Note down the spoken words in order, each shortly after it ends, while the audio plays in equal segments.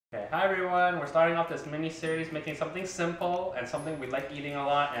Okay, hi everyone. We're starting off this mini series making something simple and something we like eating a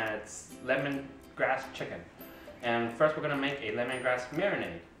lot, and it's lemongrass chicken. And first we're gonna make a lemongrass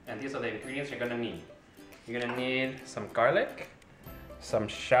marinade, and these are the ingredients you're gonna need. You're gonna need some garlic, some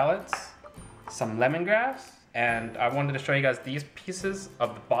shallots, some lemongrass, and I wanted to show you guys these pieces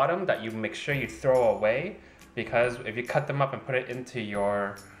of the bottom that you make sure you throw away, because if you cut them up and put it into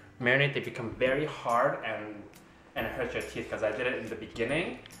your marinade, they become very hard and it hurts your teeth, because I did it in the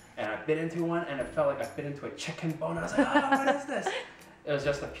beginning. And I bit into one and it felt like I bit into a chicken bone. I was like, oh, what is this? It was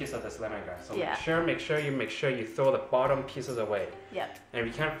just a piece of this lemongrass. So make sure you throw the bottom pieces away. Yep. And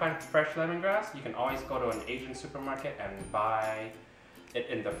if you can't find fresh lemongrass, you can always go to an Asian supermarket and buy it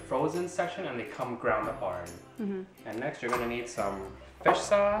in the frozen section, and they come ground up already. And next you're gonna need some fish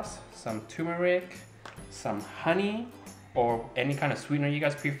sauce, some turmeric, some honey, or any kind of sweetener you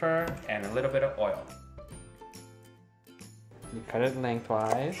guys prefer, and a little bit of oil. You cut it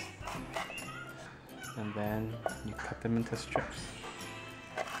lengthwise, and then you cut them into strips.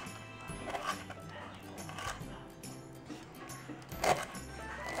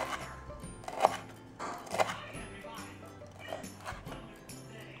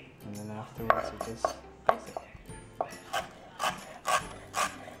 And then afterwards you just place it.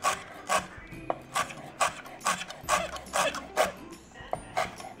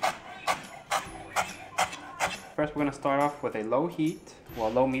 First we're going to start off with a low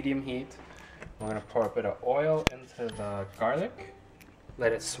medium heat. We're going to pour a bit of oil into the garlic.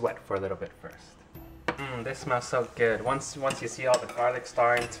 Let it sweat for a little bit first. This smells so good. Once you see all the garlic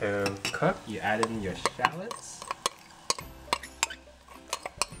starting to cook, you add in your shallots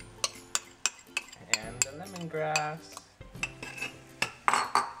and the lemongrass.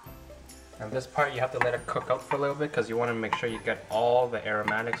 And this part you have to let it cook out for a little bit, because you want to make sure you get all the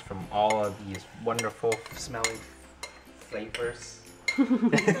aromatics from all of these wonderful smelling flavors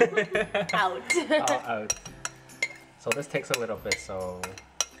out. All out. So this takes a little bit, so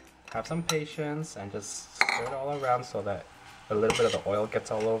have some patience and just stir it all around so that a little bit of the oil gets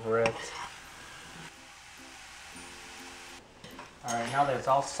all over it. Alright, now that it's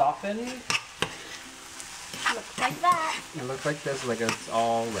all softened, Looks like that. it looks like this, like it's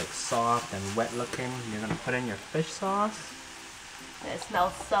all like soft and wet looking. You're gonna put in your fish sauce. It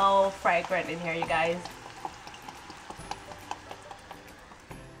smells so fragrant in here, you guys.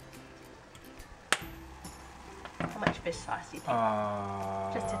 How much fish sauce do you think?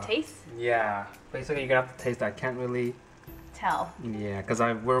 Just a taste? Yeah. Basically, you're gonna have to taste. I can't really tell. Yeah, because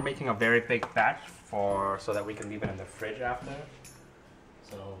we're making a very big batch so that we can leave it in the fridge after.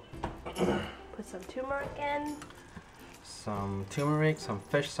 So. Put some turmeric in. Some turmeric, some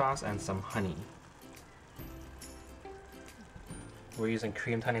fish sauce, and some honey. We're using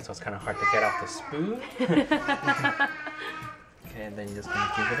creamed honey, so it's kind of hard to get off the spoon. Okay, and then you're just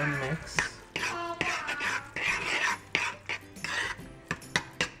gonna give it a mix.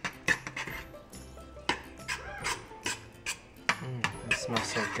 It smells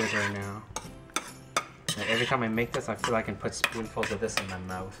so good right now. And every time I make this, I feel like I can put spoonfuls of this in my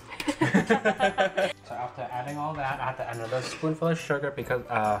mouth. So after adding all that, I had to add another spoonful of sugar because,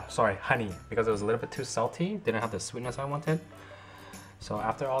 honey, because it was a little bit too salty. Didn't have the sweetness I wanted. So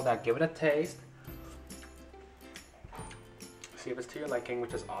after all that, give it a taste. See if it's to your liking,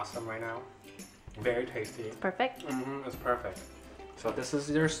 which is awesome right now. Very tasty. It's perfect. It's perfect. So this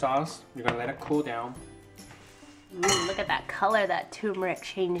is your sauce. You're gonna let it cool down. Look at that color. That turmeric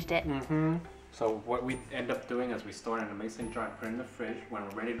changed it. So what we end up doing is we store it in a mason jar and put it in the fridge. When we're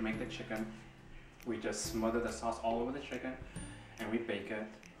ready to make the chicken, we just smother the sauce all over the chicken and we bake it.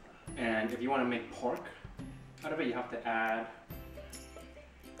 And if you want to make pork out of it, you have to add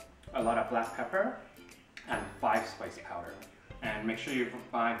a lot of black pepper and 5-spice powder. And make sure you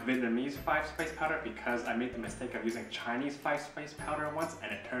buy Vietnamese 5-spice powder, because I made the mistake of using Chinese 5-spice powder once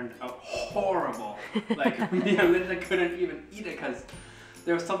and it turned out horrible. Like, me and Linda couldn't even eat it because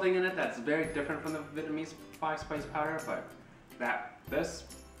there was something in it that's very different from the Vietnamese 5-spice powder, but this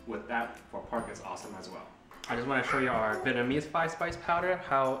with that for pork is awesome as well. I just want to show you our Vietnamese 5-spice powder,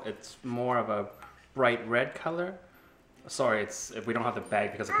 how it's more of a bright red color. Sorry, we don't have the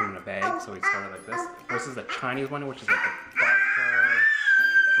bag because it came in a bag, so we started like this. Versus the Chinese one, which is like a darker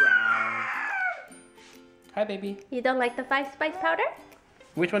brown. Hi, baby. You don't like the 5-spice powder?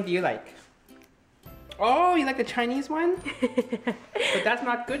 Which one do you like? Oh, you like the Chinese one? But that's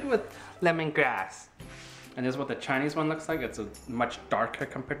not good with lemongrass. And this is what the Chinese one looks like. It's much darker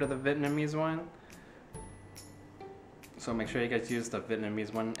compared to the Vietnamese one. So make sure you guys use the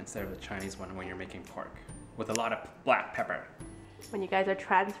Vietnamese one instead of the Chinese one when you're making pork, with a lot of black pepper. when you guys are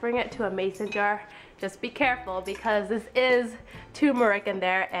transferring it to a mason jar, just be careful because this is turmeric in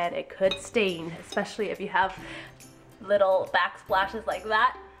there and it could stain, especially if you have little backsplashes like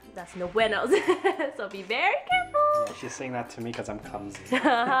that. That's no buenos. So be very careful. Yeah, she's saying that to me because I'm clumsy.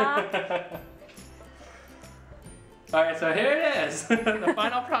 Uh-huh. Alright, so here it is. The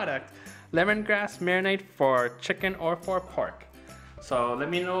final product. Lemongrass marinade for chicken or for pork. So let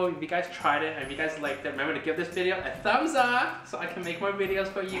me know if you guys tried it and if you guys liked it. Remember to give this video a thumbs up so I can make more videos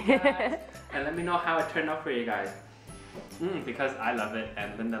for you guys. And let me know how it turned out for you guys. Because I love it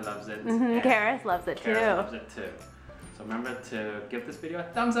and Linda loves it. Caris loves it too. Caris loves it too. So remember to give this video a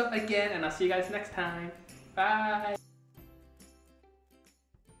thumbs up again and I'll see you guys next time. Bye!